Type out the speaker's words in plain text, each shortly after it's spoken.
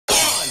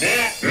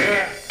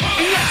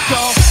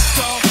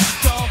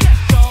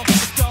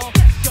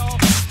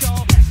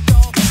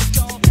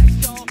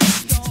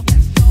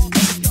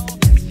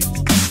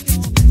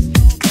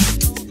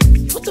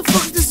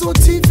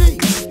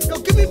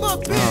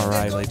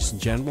ladies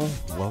and gentlemen,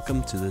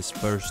 welcome to this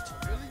first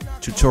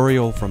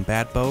tutorial from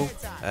BadboE.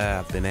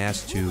 I've been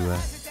asked to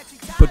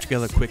put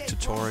together a quick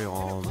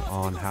tutorial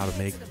on how to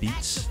make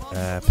beats,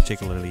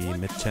 particularly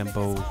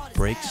mid-tempo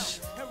breaks,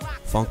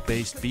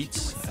 funk-based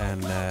beats,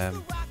 and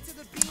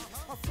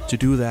to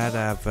do that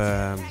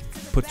I've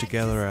put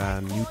together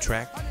a new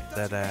track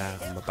that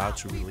I'm about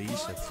to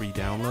release, a free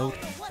download,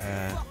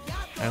 and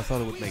I thought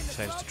it would make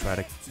sense to try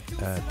to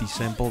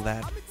desample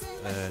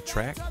that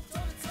track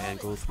and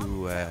go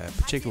through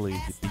particularly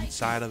the beat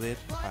side of it,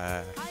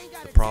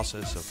 the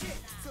process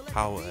of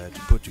how to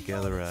put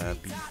together a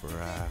beat for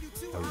a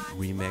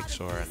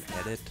remix or an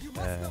edit.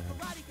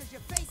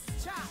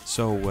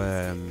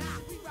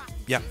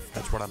 Yeah,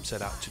 that's what I'm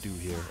set out to do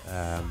here.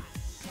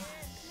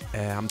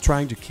 I'm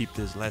trying to keep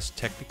this less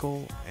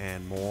technical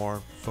and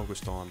more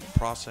focused on the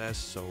process,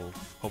 so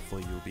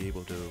hopefully you'll be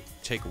able to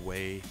take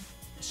away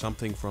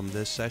something from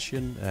this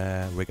session,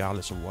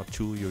 regardless of what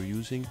tool you're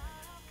using.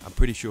 I'm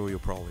pretty sure you're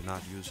probably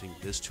not using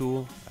this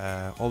tool,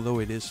 although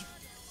it is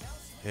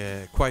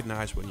quite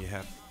nice when you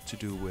have to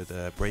do with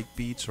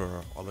breakbeats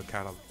or other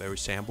kind of very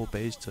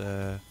sample-based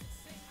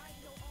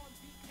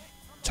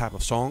type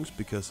of songs,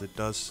 because it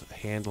does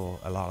handle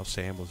a lot of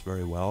samples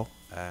very well,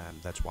 and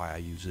that's why I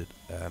use it.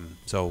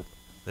 So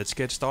let's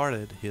get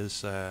started.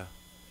 Here's how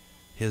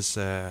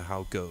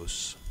it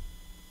goes.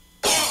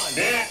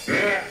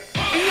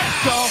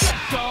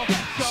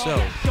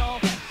 So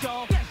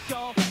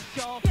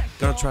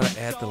gonna try to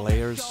add the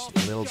layers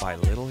little by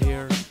little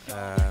here.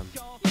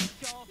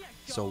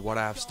 So what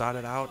I've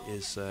started out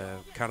is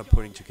kind of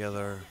putting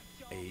together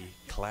a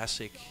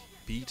classic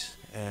beat,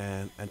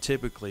 and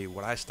typically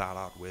what I start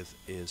out with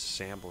is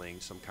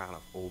sampling some kind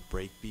of old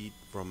breakbeat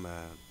from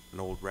an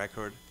old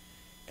record,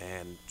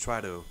 and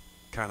try to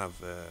kind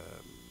of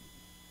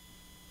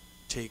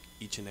take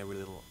each and every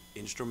little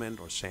instrument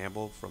or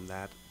sample from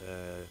that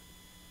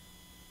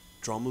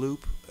drum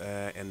loop,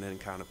 and then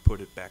kind of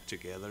put it back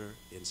together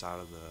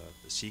inside of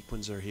the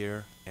sequencer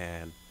here,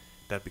 and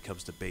that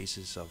becomes the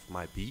basis of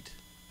my beat.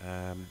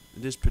 In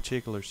this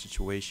particular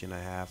situation I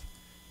have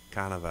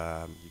kind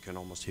of you can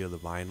almost hear the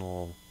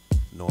vinyl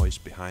noise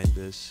behind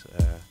this,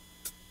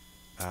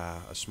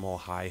 a small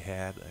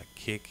hi-hat, a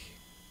kick,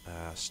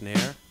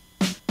 snare,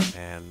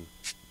 and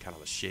kind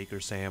of a shaker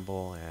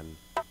sample, and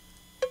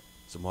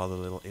some other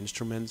little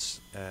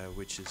instruments,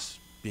 which is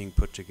being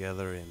put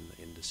together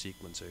in the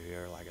sequencer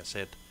here. Like I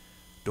said,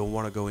 don't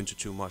want to go into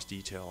too much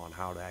detail on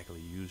how to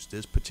actually use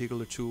this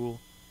particular tool.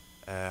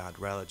 I'd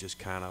rather just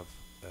kind of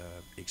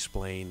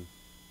explain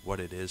what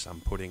it is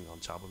I'm putting on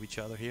top of each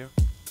other here.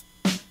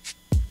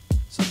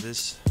 So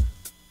this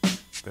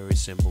very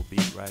simple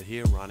beat right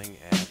here, running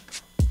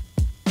at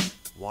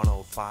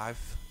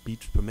 105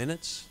 beats per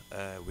minute,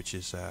 which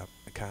is a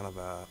kind of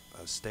a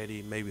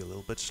steady, maybe a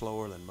little bit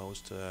slower than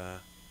most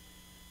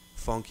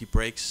funky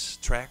breaks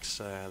tracks.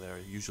 They're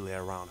usually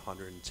around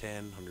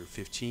 110,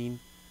 115.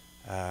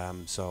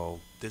 So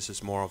this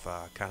is more of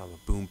a kind of a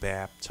boom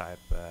bap type,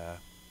 a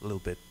little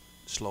bit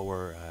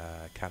slower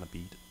kind of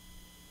beat.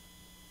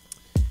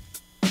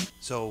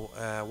 So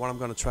what I'm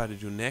going to try to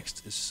do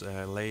next is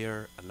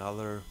layer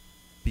another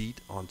beat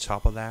on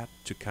top of that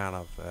to kind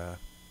of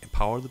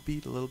empower the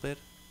beat a little bit.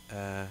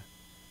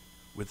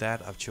 With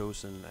that, I've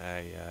chosen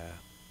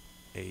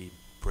a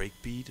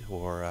breakbeat,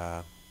 or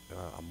a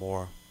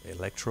more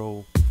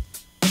electro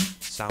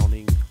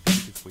sounding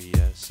beat. If we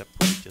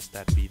separate just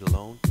that beat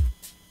alone,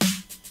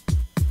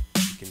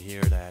 you can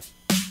hear that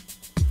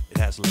it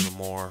has a little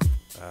more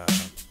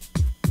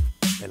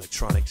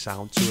electronic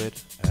sound to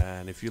it,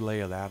 and if you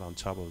layer that on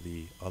top of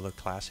the other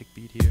classic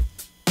beat here,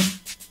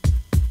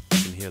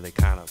 you can hear they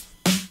kind of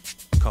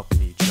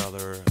accompany each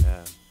other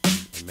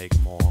and make a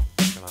more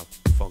kind of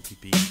funky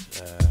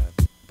beat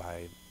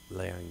by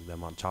layering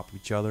them on top of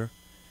each other.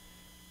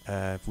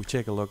 If we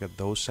take a look at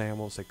those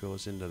samples that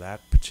goes into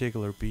that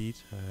particular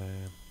beat,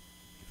 you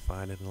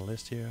find it in the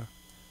list here.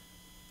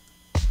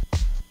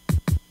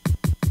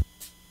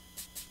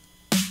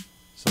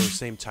 So the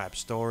same type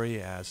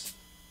story as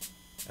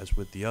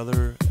with the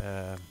other,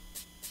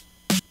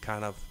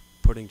 kind of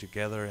putting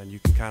together, and you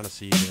can kind of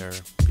see they're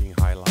being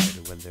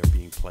highlighted when they're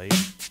being played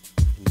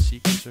in the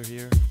sequencer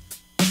here.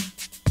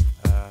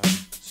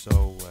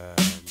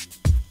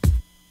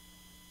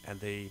 And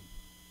they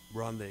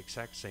run the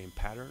exact same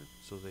pattern,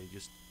 so they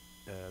just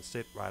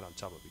sit right on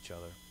top of each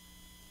other.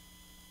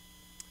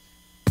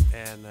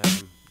 And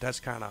that's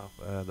kind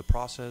of the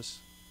process.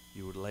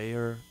 You would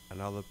layer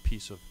another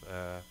piece of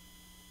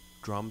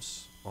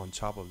drums on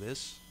top of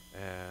this,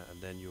 and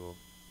then you're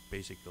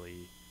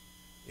basically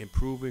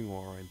improving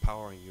or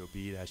empowering your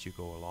beat as you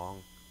go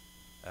along.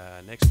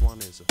 Next one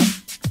is a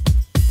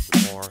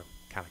more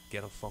kind of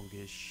ghetto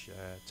funkish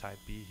type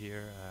beat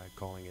here,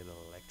 calling it an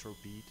electro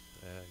beat.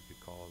 You could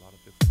call a lot of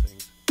different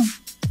things.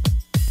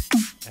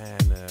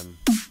 And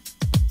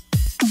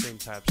same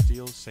type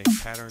steel, same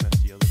pattern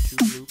as the other two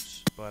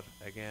loops, but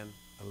again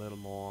a little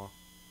more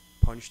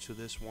punch to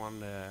this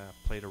one.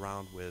 Played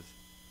around with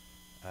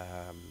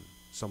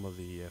some of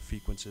the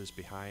frequencies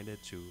behind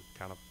it to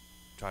kind of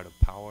try to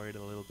power it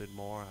a little bit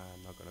more.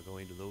 I'm not going to go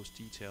into those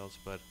details,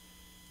 but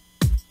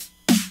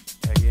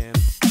again,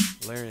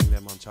 layering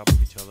them on top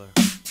of each other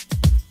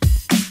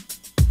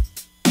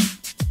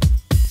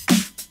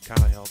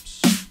kind of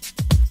helps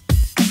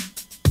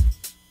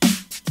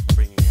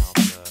bringing out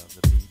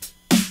the beat.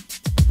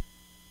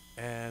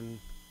 And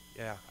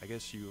yeah, I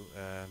guess you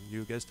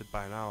guessed it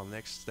by now.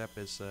 Next step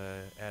is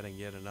adding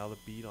yet another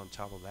beat on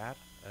top of that,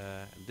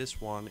 and this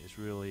one is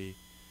really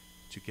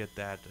to get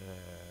that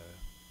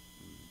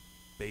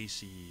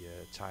bassy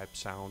type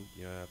sound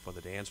for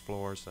the dance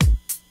floors. And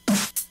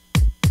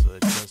so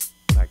it's just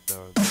like the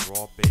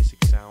raw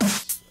basic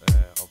sounds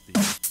of the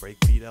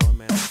breakbeat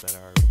elements that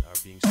are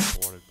being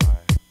supported by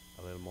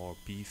a little more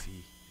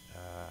beefy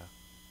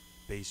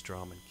bass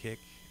drum and kick.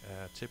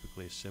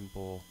 Typically a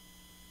simple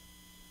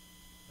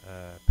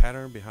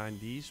pattern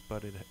behind these,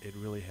 but it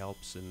really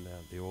helps in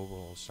the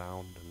overall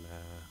sound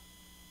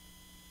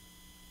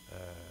and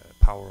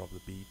power of the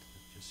beat.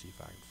 Just see if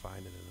I can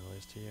find it in the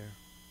list here.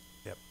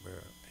 Yep,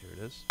 here it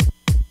is.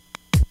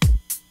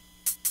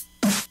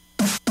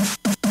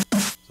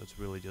 So it's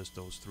really just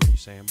those three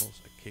samples: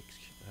 a kick,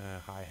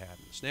 hi-hat,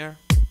 and a snare,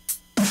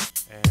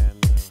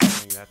 and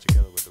putting that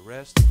together with the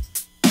rest.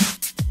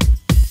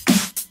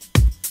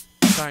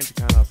 Trying to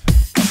kind of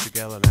come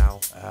together now.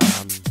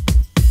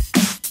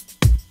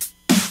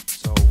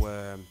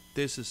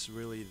 This is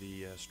really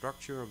the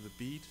structure of the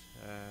beat.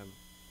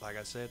 Like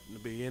I said in the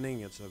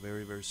beginning, it's a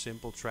very, very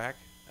simple track.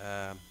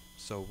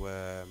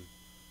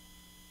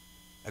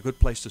 A good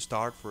place to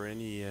start for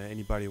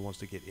anybody who wants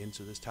to get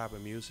into this type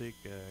of music.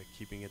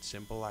 Keeping it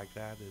simple like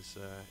that is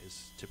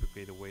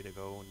typically the way to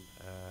go,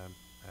 and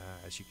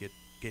as you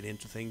get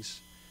into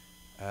things.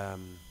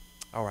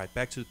 All right,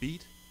 back to the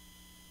beat.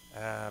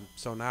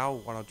 So now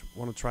what I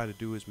want to try to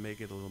do is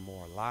make it a little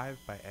more alive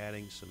by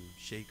adding some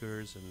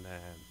shakers and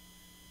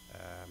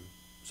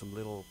some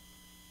little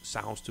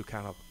sounds to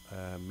kind of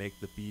make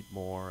the beat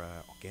more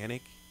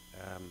organic,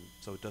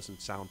 so it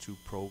doesn't sound too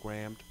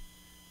programmed.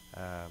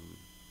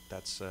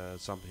 That's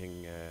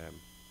something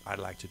I'd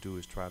like to do,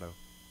 is try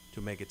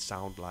to make it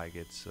sound like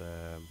it's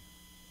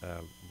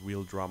a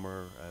real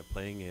drummer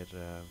playing it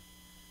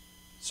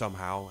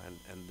somehow,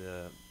 and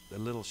the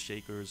little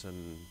shakers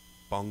and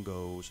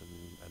bongos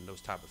and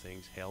those type of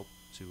things help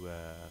to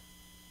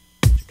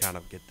kind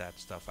of get that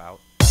stuff out.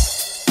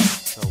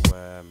 So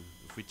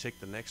if we take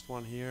the next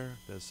one here,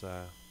 there's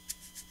a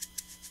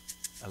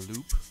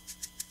loop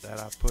that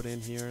I put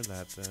in here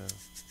that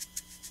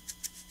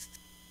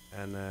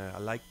and I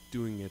like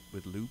doing it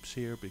with loops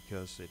here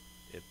because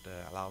it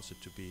allows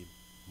it to be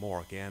more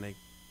organic.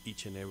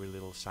 Each and every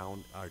little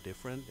sound are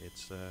different.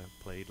 It's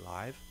played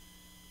live,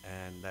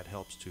 and that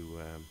helps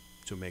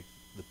to make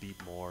the beat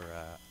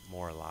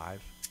more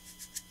alive.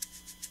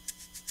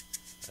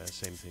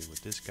 Same thing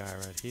with this guy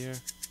right here.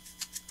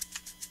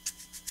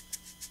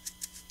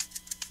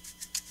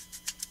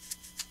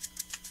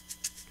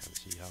 Kind of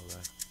see how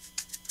the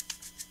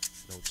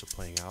notes are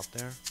playing out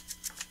there.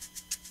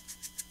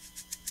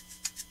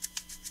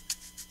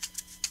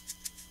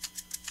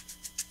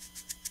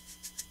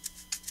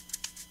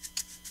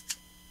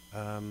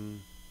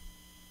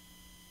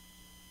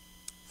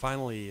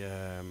 Finally,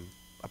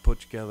 I put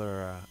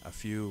together a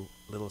few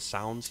little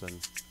sounds, and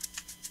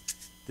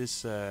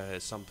this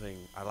is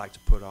something I like to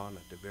put on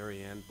at the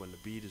very end when the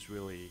beat is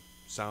really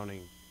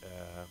sounding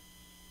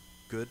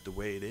good the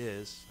way it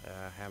is,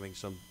 having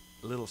some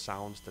little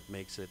sounds that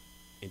makes it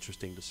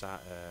interesting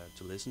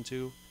to listen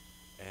to,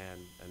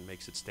 and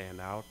makes it stand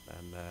out.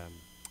 And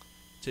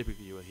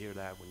typically you will hear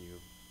that when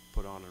you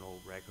put on an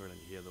old record and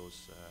you hear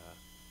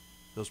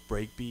those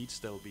break beats.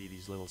 There'll be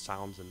these little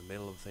sounds in the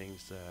middle of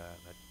things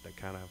that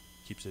kind of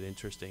keeps it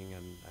interesting,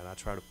 and I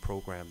try to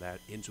program that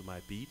into my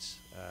beats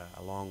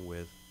along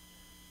with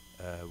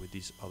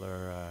these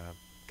other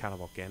kind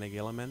of organic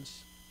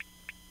elements.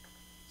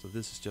 So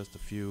this is just a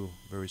few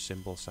very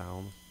simple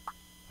sounds.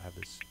 I have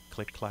this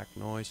click clack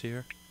noise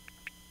here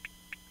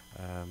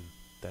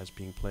that's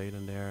being played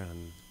in there,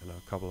 and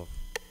a couple of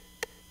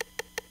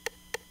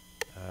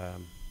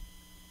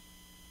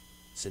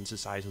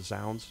synthesizer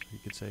sounds, you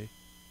could say.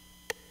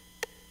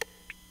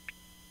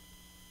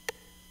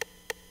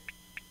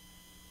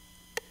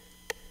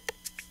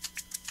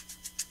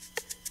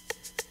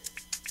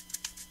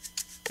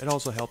 It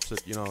also helps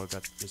it,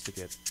 just to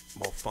get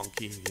more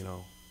funky,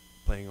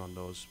 playing on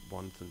those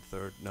 1st and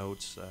 3rd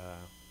notes,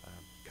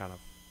 kind of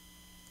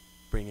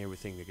bring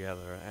everything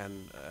together.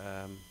 And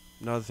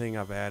another thing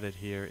I've added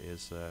here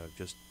is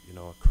just,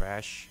 a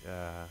crash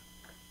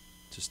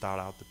to start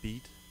out the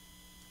beat.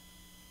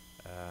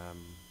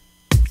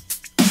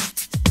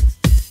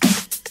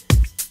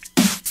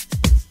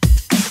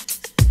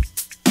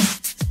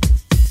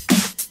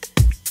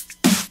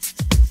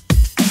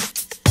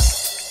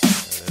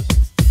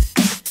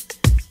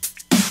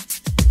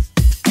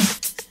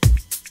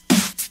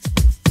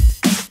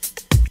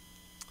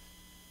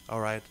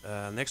 Alright,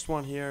 next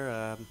one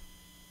here,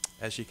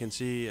 as you can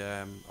see,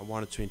 I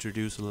wanted to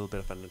introduce a little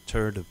bit of an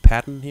alternative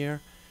pattern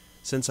here.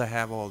 Since I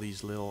have all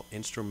these little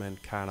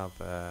instrument kind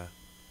of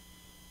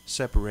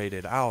separate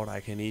it out, I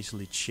can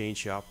easily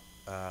change up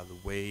the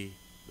way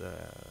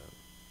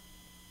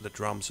the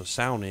drums are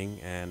sounding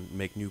and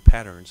make new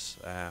patterns.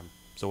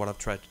 So what I've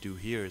tried to do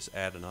here is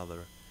add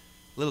another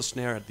little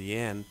snare at the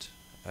end,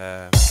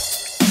 to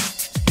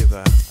give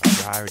a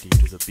variety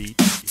to the beat,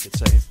 you could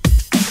say.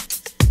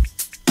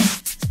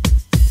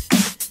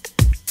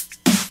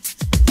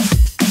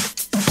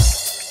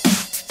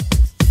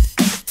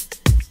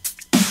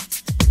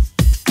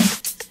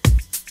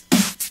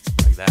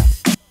 Like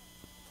that.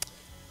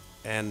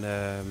 And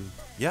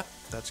yeah,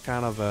 that's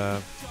kind of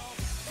a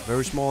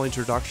very small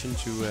introduction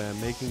to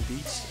making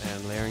beats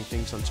and layering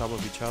things on top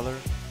of each other.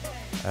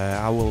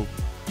 I will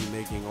be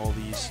making all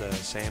these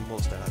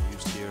samples that I've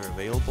used here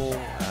available,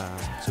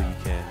 so you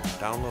can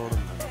download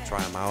them and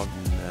try them out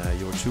in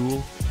your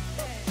tool,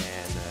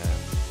 and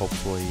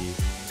hopefully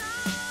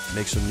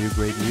make some new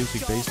great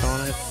music based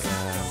on it.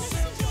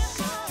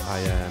 I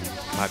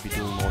might be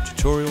doing more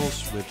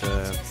tutorials with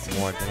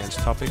more advanced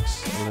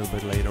topics a little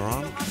bit later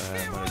on,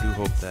 but I do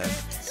hope that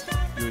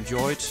you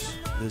enjoyed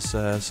this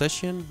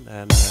session,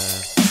 and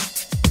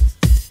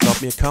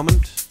drop me a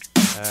comment,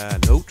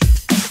 note,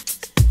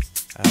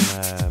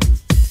 and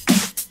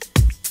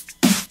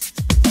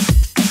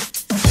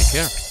take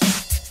care.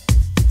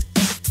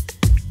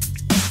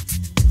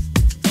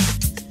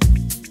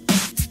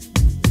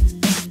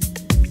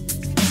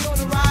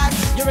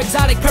 Your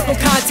exotic purple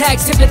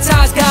contacts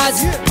hypnotize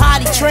guys.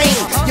 Potty train,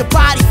 your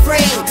body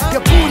frame,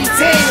 your booty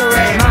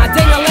tailoring. My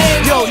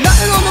ding-a-ling. Yo,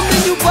 nothing on the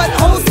menu but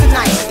hoes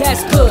tonight.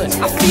 That's good.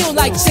 I feel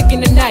like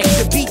chicken tonight.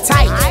 The beat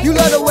tight, you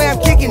love the way I'm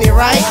kicking it,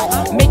 right?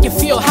 Make you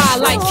feel high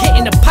like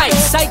hitting the pipe.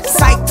 Psych,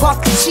 Psych,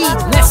 puff the cheek,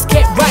 let's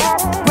get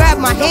right. grab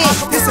my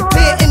hand,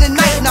 disappear in the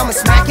night, and I'ma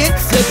smack it.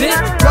 Flip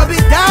it. Rub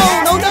it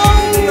down, oh no,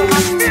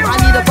 I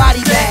need a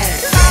body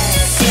bag.